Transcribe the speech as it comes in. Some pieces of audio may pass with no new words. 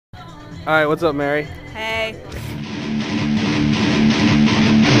All right, what's up, Mary? Hey.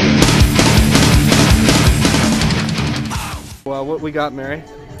 Well, what we got, Mary?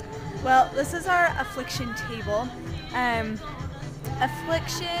 Well, this is our affliction table.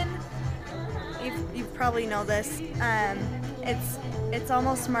 Affliction, you probably know this. It's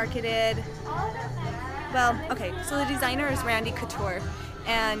almost marketed. Well, okay. So the designer is Randy Couture,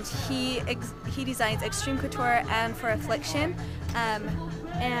 and he designs extreme couture and for affliction,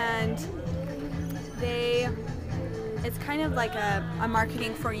 and it's kind of like a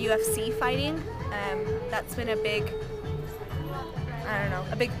marketing for UFC fighting. That's been a big, I don't know,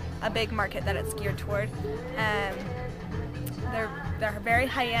 a big market that it's geared toward. They're very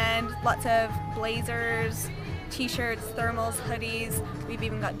high end, lots of blazers, t-shirts, thermals, hoodies. We've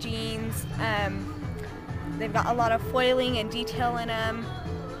even got jeans. They've got a lot of foiling and detail in them.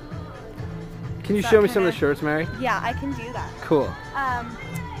 Can you show me some of the shirts, Mary? Yeah, I can do that. Cool.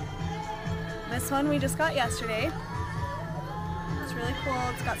 This one we just got yesterday. It's really cool.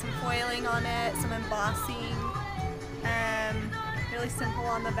 It's got some foiling on it, some embossing. Really simple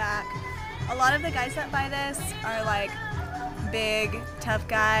on the back. A lot of the guys that buy this are like big, tough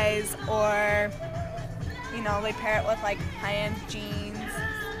guys, or you know, they pair it with like high-end jeans.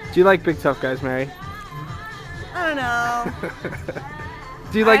 Do you like big tough guys, Mary? I don't know.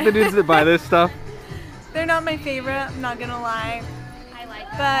 Do you like the dudes that buy this stuff? They're not my favorite, I'm not gonna lie. I like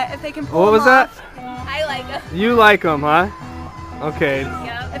them. But if they can pull What was that? I like them. You like them, huh? Okay.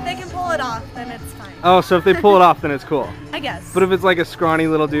 Yep. If they can pull it off, then it's fine. Oh, so if they pull it off, then it's cool. I guess. But if it's like a scrawny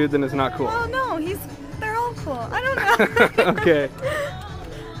little dude, then it's not cool. Oh no, they're all cool. I don't know. Okay.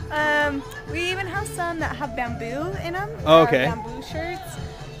 We even have some that have bamboo in them. Oh, okay. Bamboo shirts.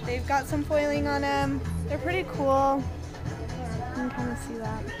 They've got some foiling on them. They're pretty cool. You can kind of see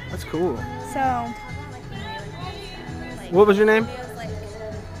that. That's cool. So. What was your name?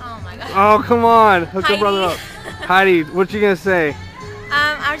 Oh my god. Oh, come on. Hook your Heidi. brother up. Heidi, what you gonna say?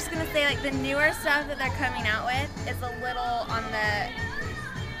 I was just gonna say, like, the newer stuff that they're coming out with is a little on the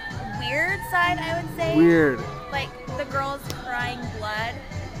weird side, I would say. Weird. Like the girls crying blood.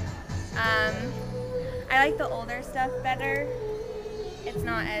 I like the older stuff better. It's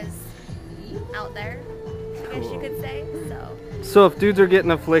not as out there, I guess you could say. So if dudes are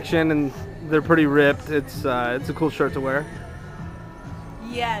getting affliction and they're pretty ripped, it's a cool shirt to wear.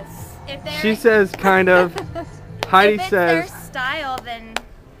 Yes. If they're, She says kind of. Heidi if it's says. their style, then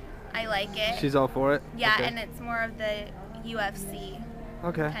I like it. She's all for it? Yeah, Okay. and it's more of the UFC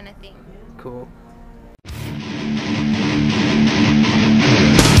Okay. kind of thing. Cool.